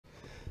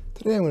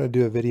Today I'm going to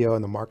do a video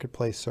on the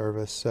marketplace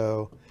service.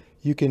 So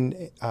you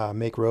can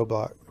make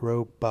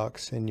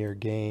Robux in your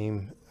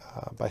game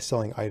by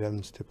selling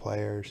items to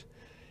players.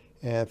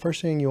 And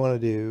first thing you want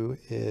to do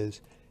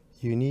is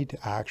you need to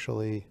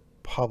actually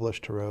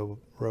publish to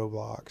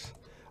Roblox.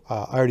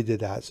 I already did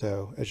that,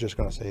 so it's just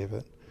going to save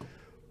it.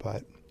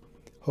 But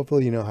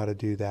hopefully you know how to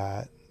do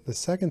that. The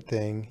second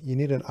thing, you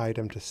need an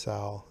item to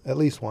sell, at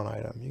least one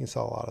item. You can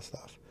sell a lot of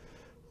stuff.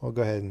 I'll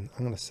go ahead and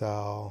I'll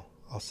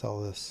sell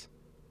this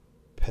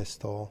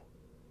pistol.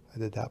 I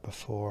did that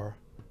before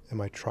in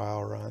my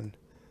trial run.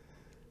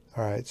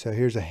 All right, so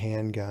here's a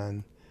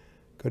handgun.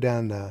 Go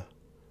down to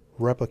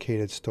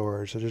replicated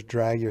storage. So just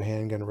drag your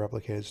handgun to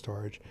replicated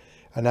storage.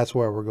 And that's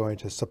where we're going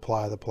to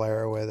supply the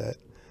player with it.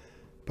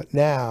 But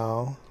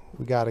now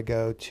we got to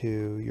go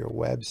to your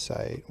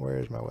website. Where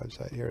is my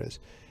website? Here it is.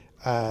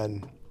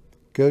 And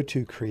go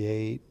to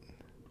create.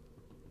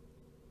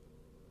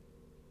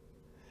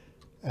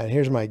 And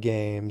here's my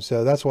game.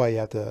 So that's why you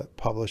have to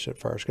publish it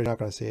first, because you're not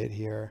going to see it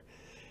here.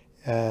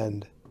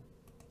 And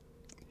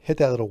hit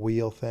that little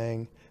wheel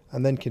thing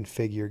and then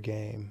configure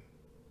game.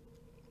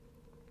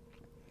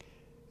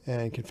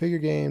 And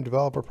configure game,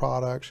 developer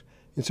products.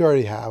 It's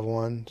already have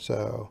one,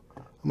 so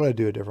I'm going to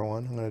do a different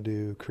one. I'm going to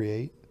do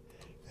create.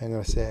 And I'm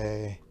going to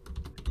say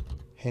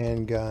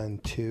handgun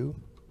 2.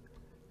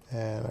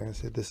 And I'm going to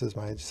say this is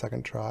my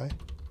second try.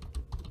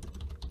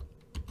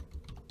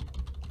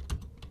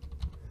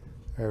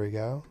 There we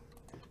go.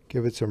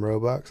 Give it some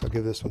Robux. I'll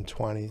give this one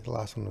 20. The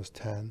last one was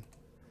 10.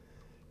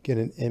 Get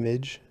an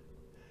image.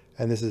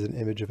 And this is an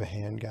image of a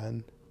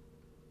handgun.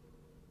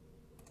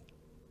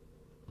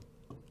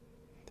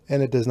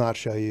 And it does not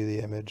show you the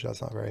image.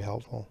 That's not very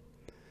helpful.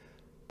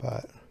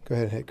 But go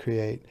ahead and hit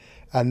create.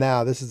 And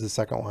now this is the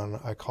second one.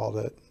 I called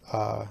it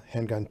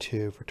handgun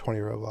 2 for 20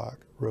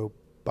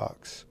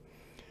 Robux.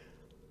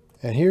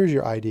 And here's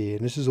your ID.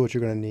 And this is what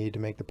you're going to need to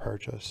make the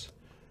purchase.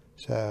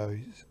 So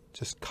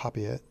just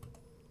copy it.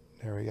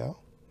 There we go.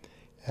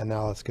 And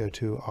now let's go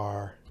to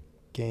our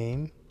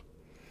game.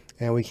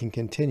 And we can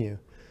continue.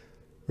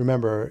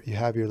 Remember, you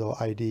have your little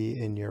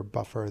ID in your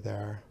buffer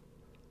there.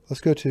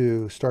 Let's go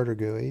to Starter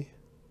GUI,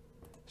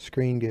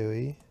 Screen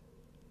GUI,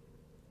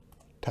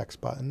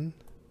 Text button.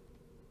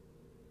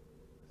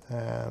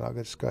 And I'll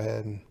just go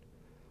ahead and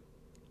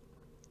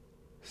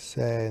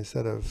say,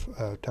 instead of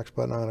text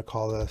button, I'm going to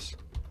call this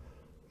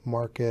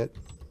Market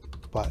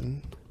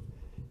button.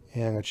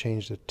 And I'm going to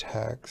change the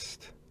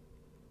text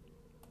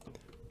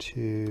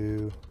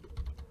to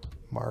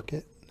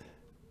market.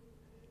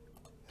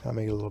 I'll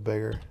make it a little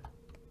bigger.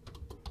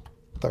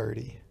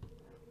 30.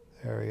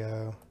 There we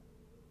go.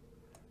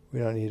 We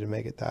don't need to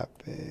make it that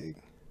big.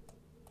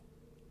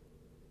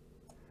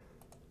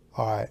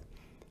 All right.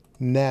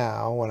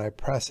 Now, when I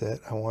press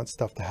it, I want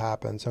stuff to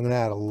happen. So I'm going to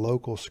add a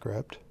local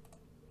script.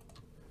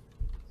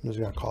 I'm just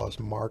going to call this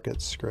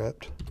market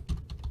script.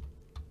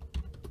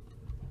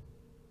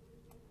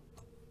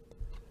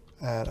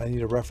 And I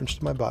need a reference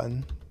to my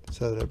button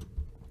so that it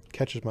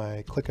catches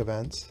my click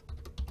events.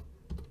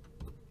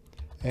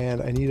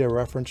 And I need a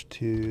reference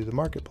to the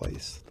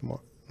marketplace.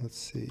 Let's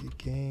see,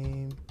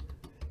 game,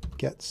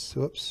 get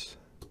service,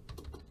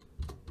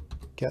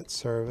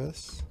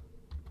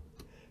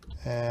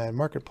 and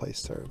marketplace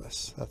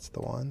service. That's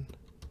the one.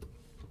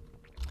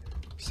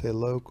 Say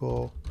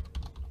local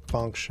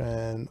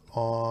function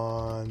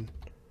on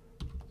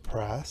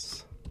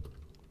press.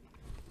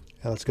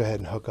 And let's go ahead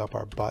and hook up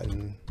our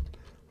button.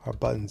 Our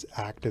button's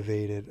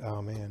activated.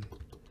 Oh man.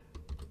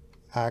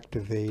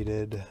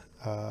 Activated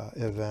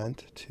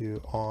event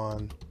to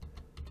on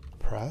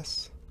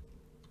press.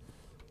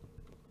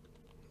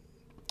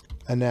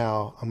 And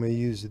now I'm going to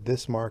use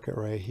this market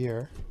right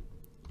here.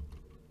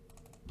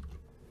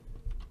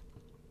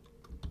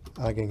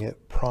 I can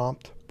hit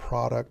prompt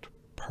product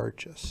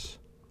purchase.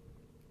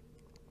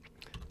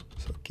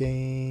 So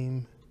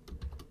game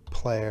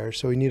player.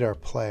 So we need our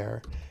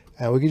player.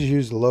 And we can just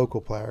use the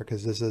local player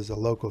because this is a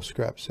local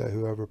script. So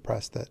whoever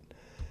pressed it.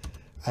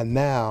 And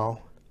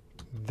now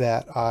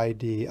that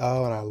ID.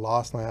 Oh, and I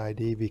lost my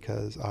ID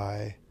because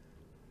I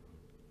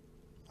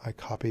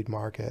copied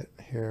market.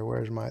 Here,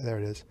 where's my, there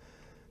it is.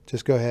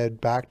 Just go ahead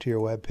back to your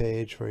web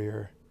page for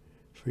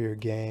your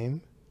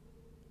game.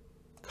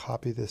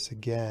 Copy this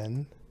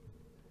again.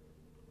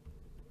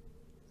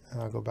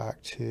 And I'll go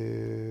back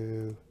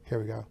to, here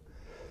we go.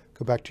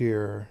 Go back to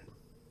your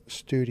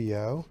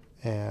studio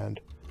and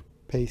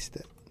paste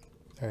it.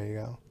 There you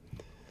go.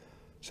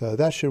 So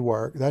that should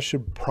work. That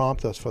should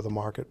prompt us for the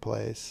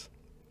marketplace.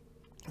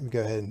 Let me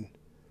go ahead and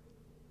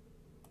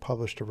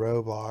publish to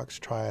Roblox,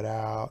 try it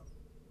out.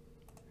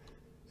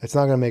 It's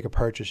not going to make a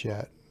purchase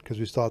yet because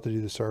we still have to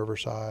do the server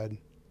side,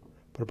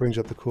 but it brings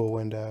up the cool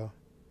window.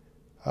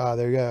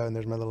 There you go, and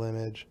there's my little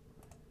image.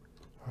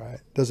 All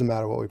right, doesn't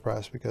matter what we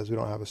press because we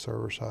don't have a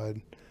server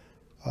side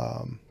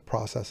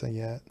processing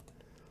yet.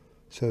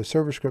 So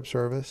server script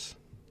service,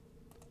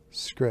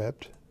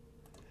 script.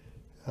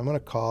 I'm going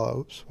to call,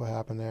 oops, what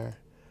happened there?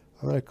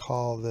 I'm going to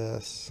call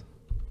this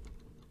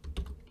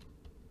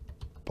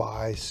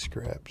buy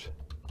script.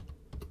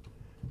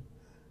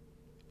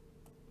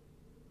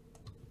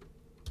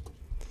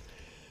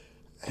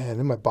 And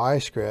in my buy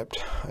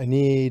script, I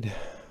need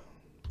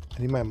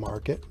my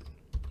market.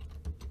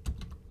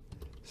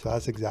 So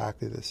that's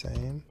exactly the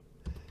same.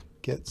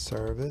 Get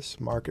service,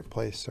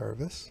 marketplace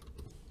service.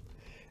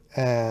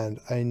 And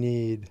I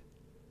need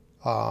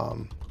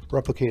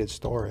replicated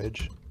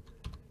storage.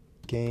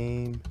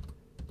 Game,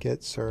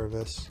 get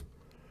service,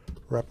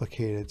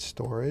 replicated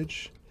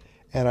storage.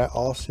 And I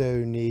also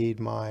need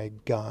my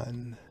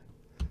gun.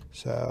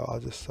 So I'll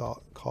just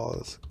call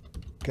this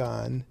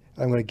gun.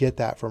 I'm going to get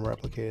that from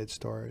replicated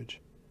storage.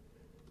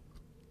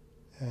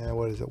 And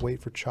what is it? Wait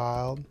for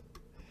child.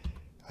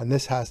 And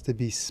this has to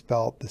be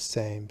spelt the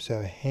same.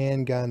 So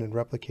handgun and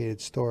replicated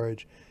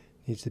storage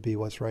needs to be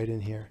what's right in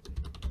here.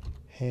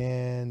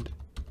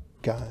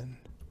 Handgun.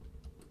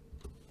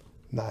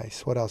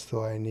 Nice. What else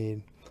do I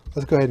need?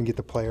 Let's go ahead and get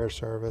the player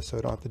service so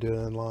I don't have to do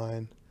it in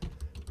line.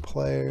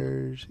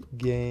 Players,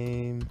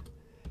 game,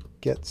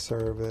 get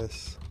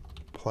service,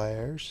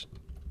 players.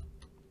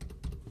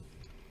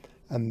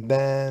 And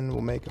then we'll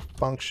make a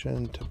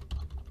function to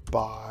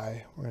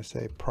buy. We're going to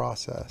say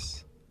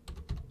process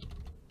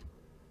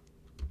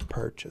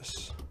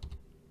purchase.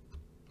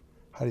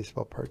 How do you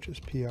spell purchase?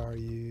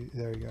 P-R-U,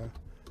 there you go.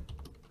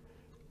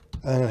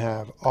 I'm going to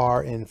have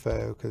R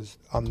info because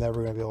I'm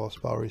never going to be able to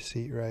spell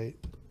receipt right.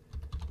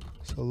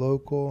 So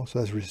local, so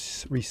that's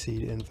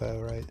receipt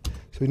info, right?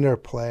 So we need our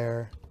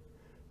player.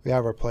 We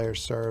have our player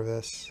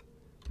service.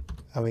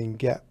 And we can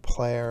get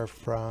player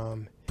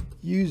from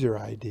user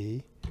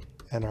ID.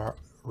 And our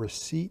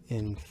receipt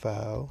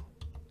info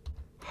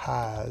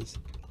has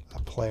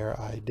a player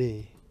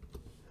ID.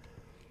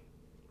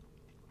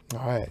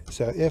 All right,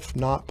 so if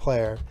not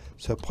player,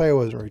 so player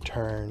wasn't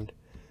returned,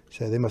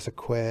 so they must have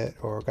quit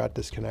or got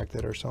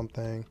disconnected or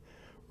something.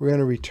 We're going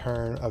to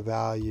return a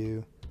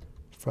value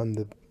from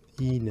the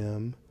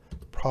enum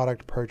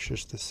product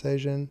purchase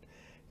decision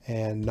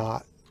and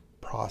not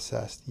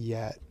processed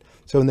yet.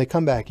 So when they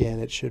come back in,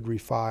 it should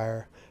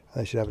refire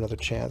and they should have another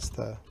chance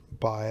to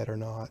buy it or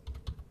not,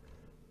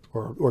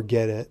 or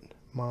get it.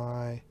 So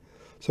I'm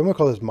going to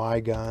call this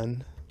my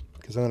gun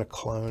because I'm going to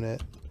clone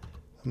it.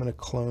 I'm going to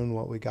clone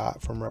what we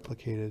got from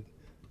replicated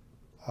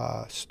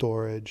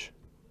storage.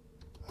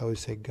 I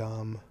always say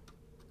gun,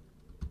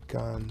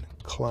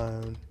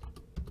 clone,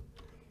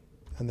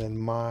 and then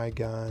my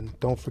gun.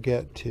 Don't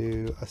forget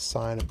to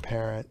assign a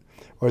parent,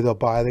 or they'll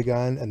buy the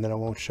gun and then it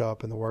won't show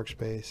up in the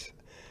workspace,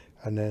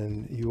 and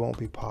then you won't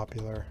be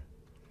popular.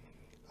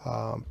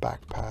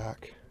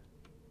 Backpack,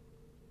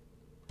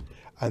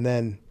 and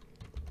then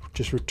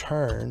just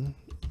return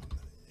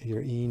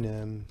your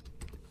enum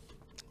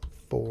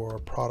for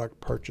product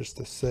purchase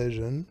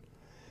decision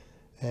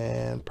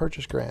and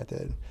purchase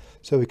granted.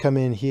 So we come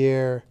in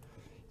here.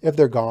 If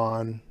they're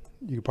gone,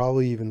 you could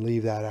probably even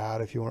leave that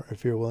out if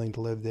you're willing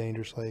to live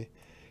dangerously.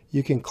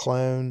 You can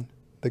clone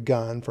the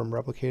gun from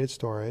replicated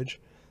storage,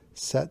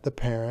 set the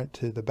parent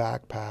to the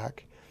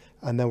backpack,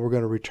 and then we're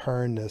going to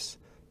return this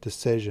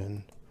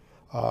decision.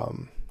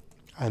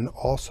 And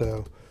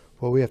also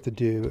what we have to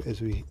do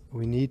is we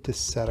need to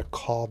set a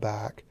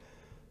callback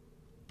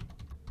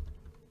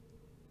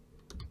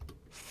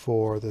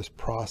for this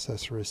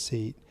process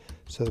receipt.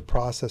 So the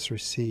process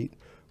receipt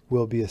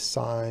will be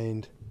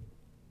assigned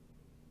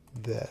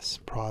this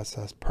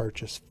process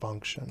purchase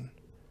function.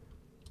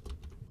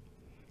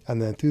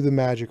 And then through the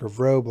magic of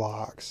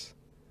Roblox,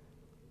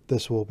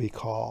 this will be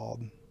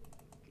called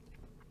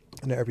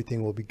and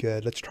everything will be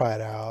good. Let's try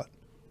it out.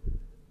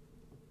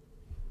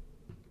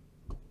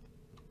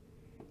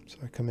 So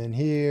I come in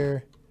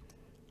here,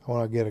 I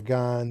want to get a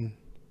gun.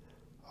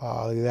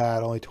 Look at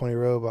that, only 20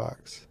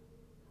 Robux.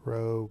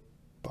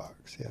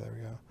 Yeah, there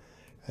we go.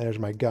 And there's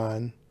my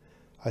gun.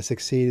 I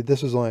succeeded.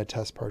 This was only a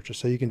test purchase,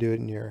 so you can do it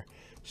in your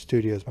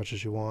studio as much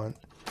as you want.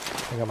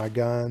 I got my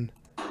gun.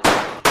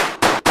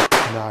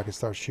 Now I can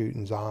start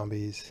shooting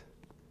zombies.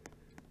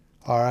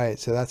 All right,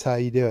 so that's how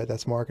you do it.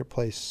 That's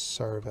Marketplace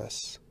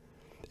Service.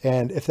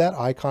 And if that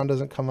icon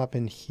doesn't come up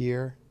in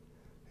here,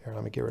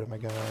 let me get rid of my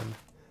gun.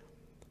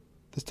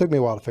 This took me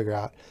a while to figure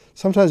out.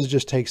 Sometimes it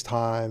just takes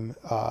time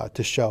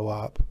to show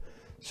up.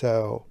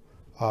 So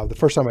the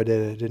first time I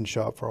did it, it didn't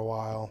show up for a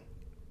while.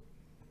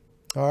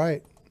 All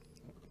right.